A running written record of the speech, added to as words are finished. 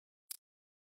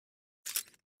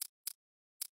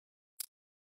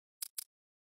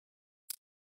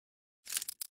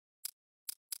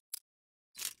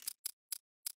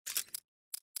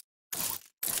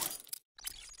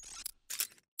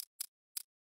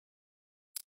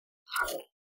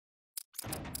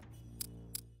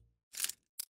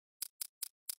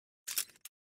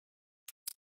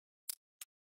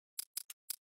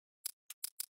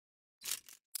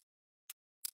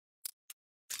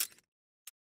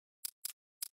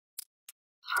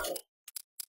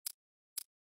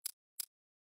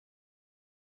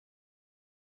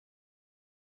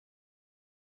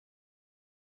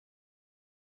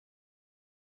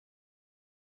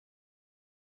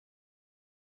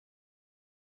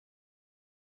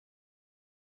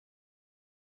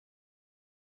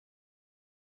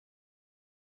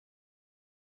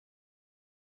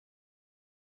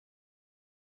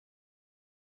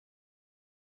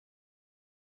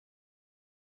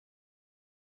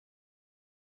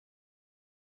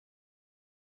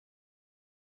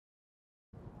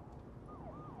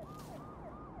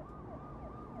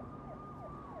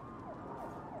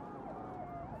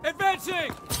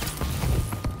Advancing!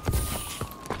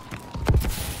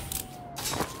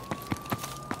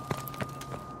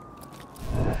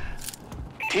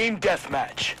 Team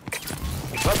deathmatch.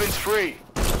 Weapons free.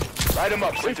 Light them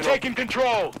up. We've taken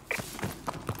control.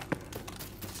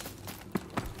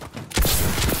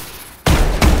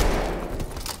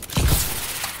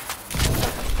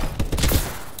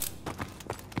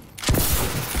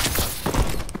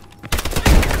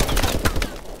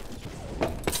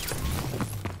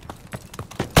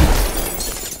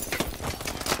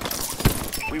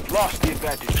 We've lost the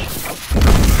advantage.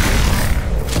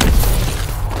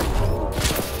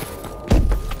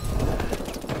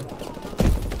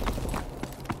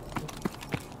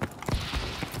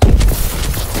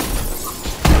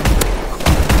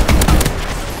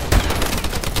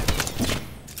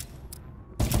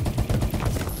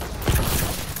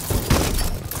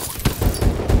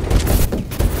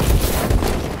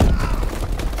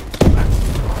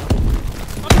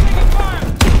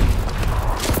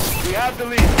 We have the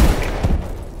lead.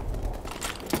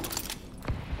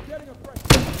 Getting a break.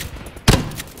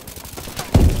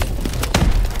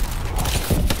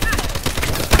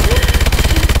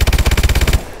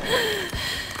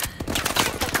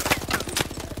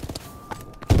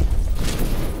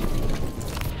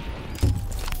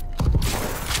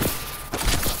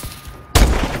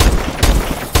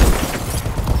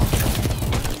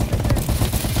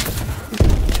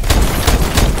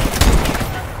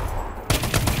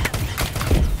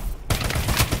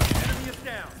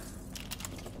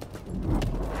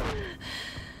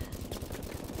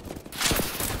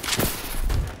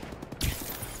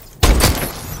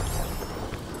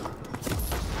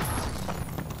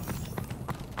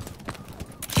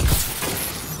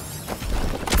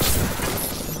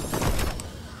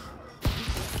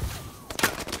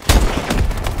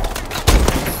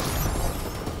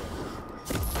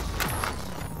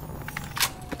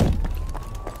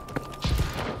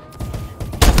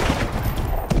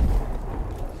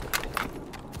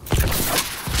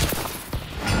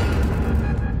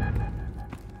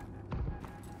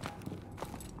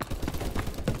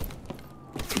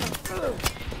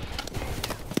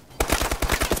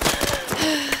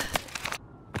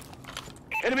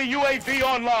 Enemy UAV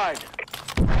online.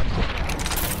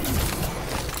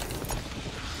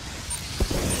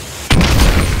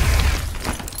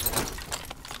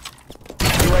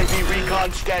 UAV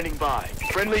recon standing by.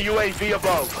 Friendly UAV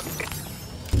above.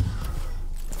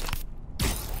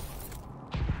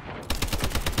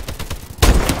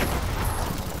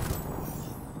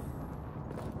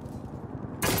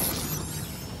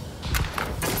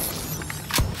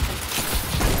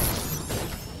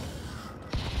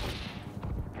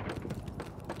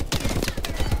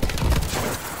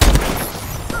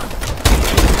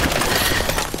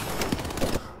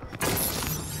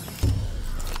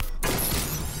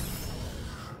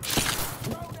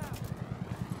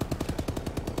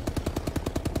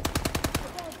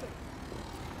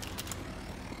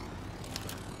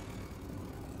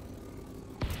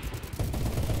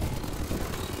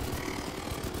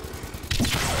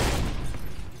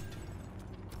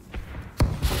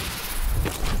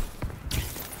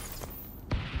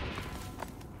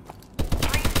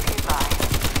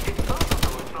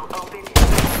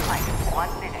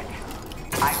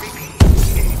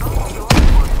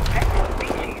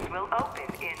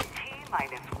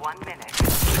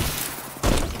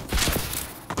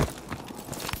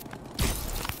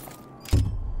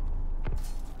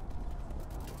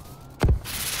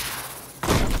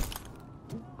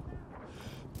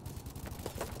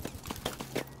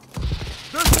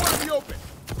 Open.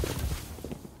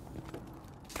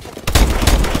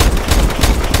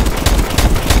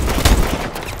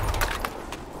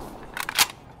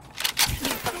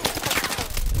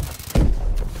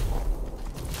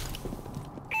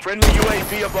 Friendly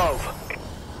UAV above.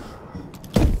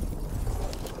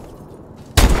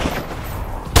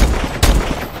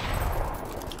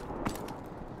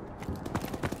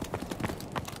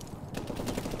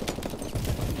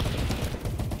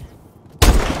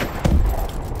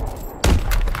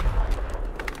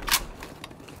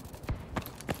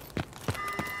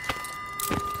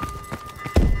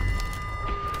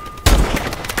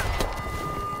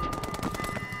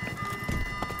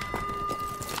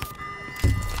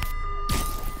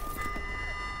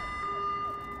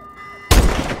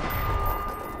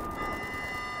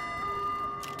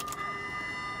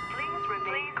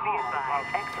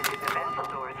 Exit the vessel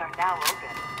doors are now open.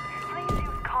 Please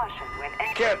use caution when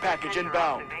entering. Care package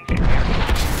inbound.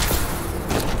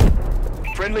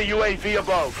 Friendly UAV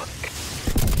above.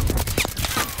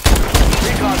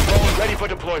 Recon drone ready for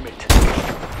deployment.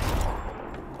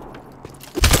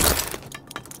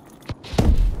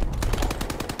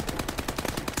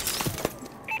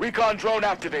 Recon drone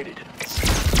activated.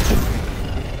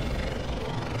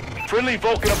 Friendly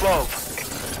Vulcan above.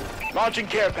 Launching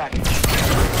care package.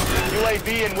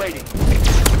 UAV in waiting.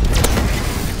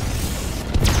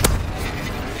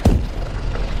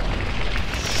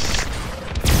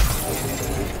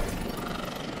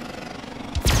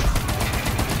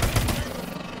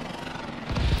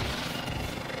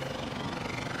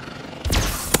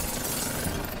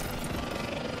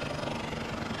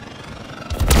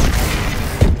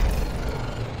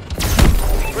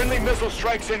 Friendly missile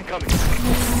strikes incoming.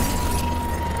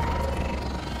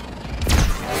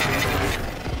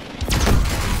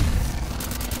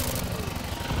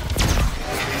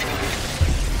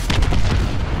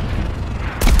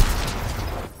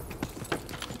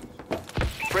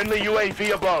 Friendly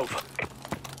UAV above.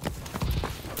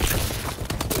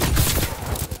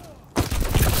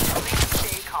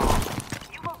 Stay calm.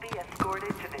 You will be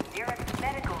escorted to the nearest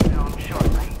medical zone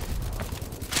shortly.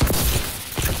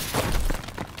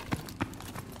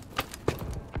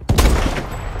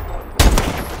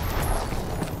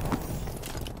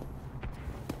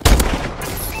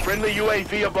 Friendly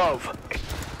UAV above.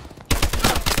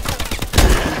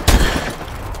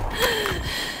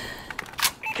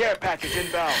 Care package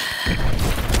inbound.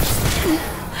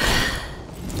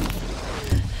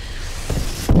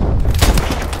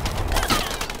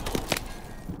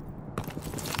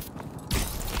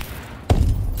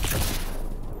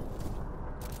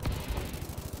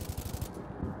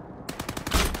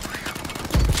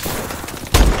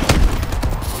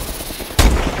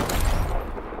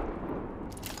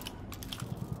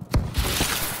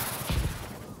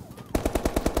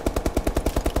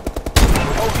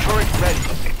 Remote turret ready.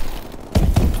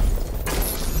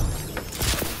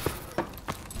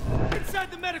 Inside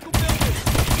the medical building!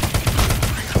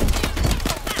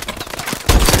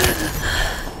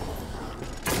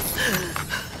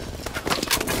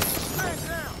 Man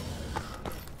down!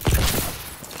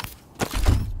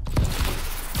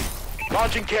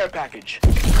 Launching care package.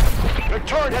 The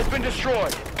turret has been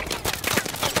destroyed.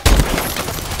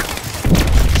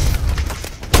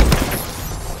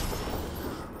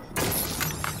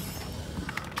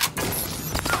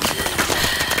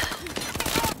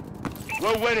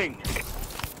 We're winning.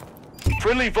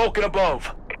 Friendly Vulcan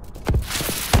above.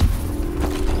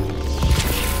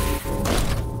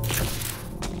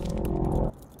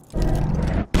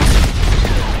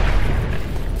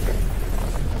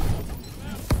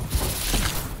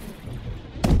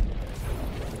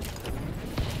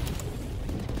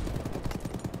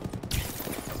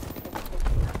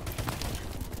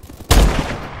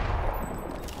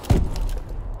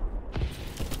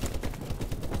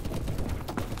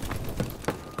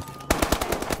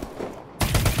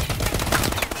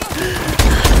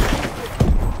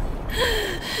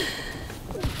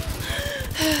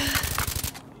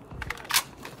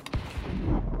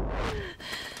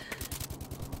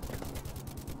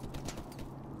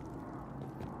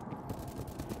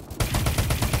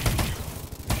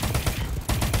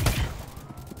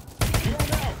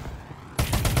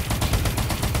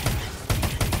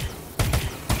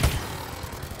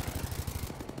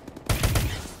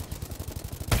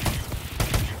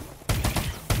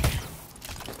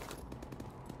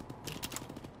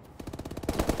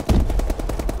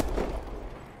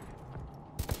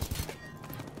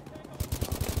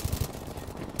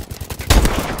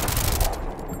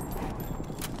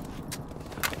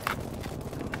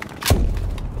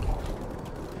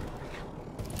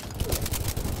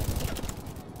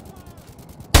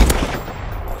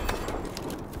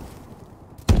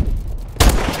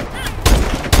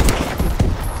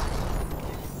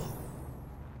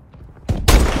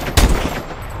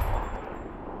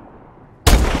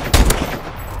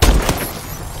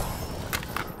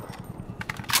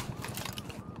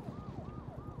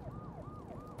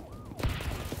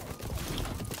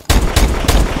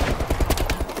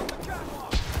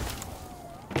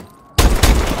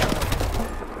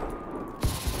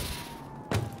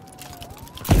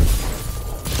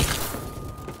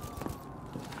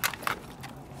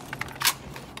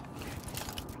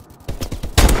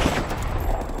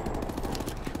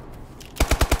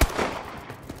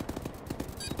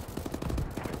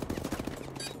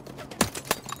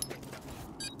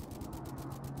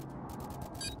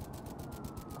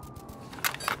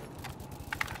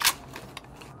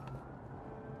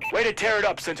 Way to tear it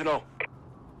up, Sentinel.